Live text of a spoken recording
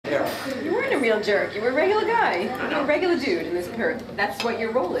real jerk. You were a regular guy. You're a regular dude in this period. That's what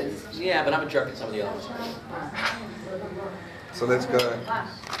your role is. Yeah, but I'm a jerk in some of the others. So let's go. I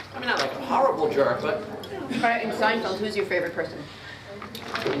mean, not like a horrible jerk, but... In Seinfeld, who's your favorite person?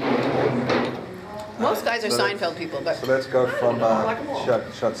 Most guys are Seinfeld people, but... So let's go from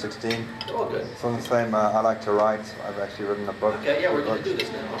shot 16. They're all good. From the same, I like to write. I've actually written a book. Okay, yeah, we're going to do this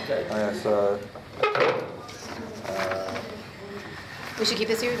now, okay. Oh, yeah, so... we should keep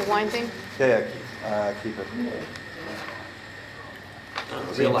this here, the wine thing? Yeah, keep it.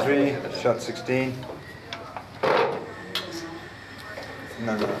 Real life. 3, shot 16.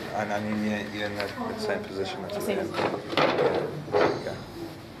 No, I need you in the same position. That's Same. Okay.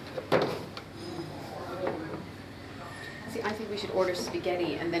 See, I think we should order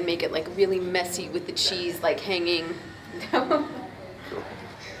spaghetti and then make it like really messy with the cheese like hanging.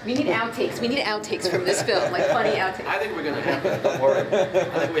 We need outtakes. We need outtakes from this film, like funny outtakes. I think we're going to have it. Don't worry.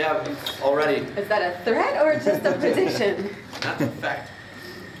 I think we have already. Is that a threat or just a prediction? That's a fact.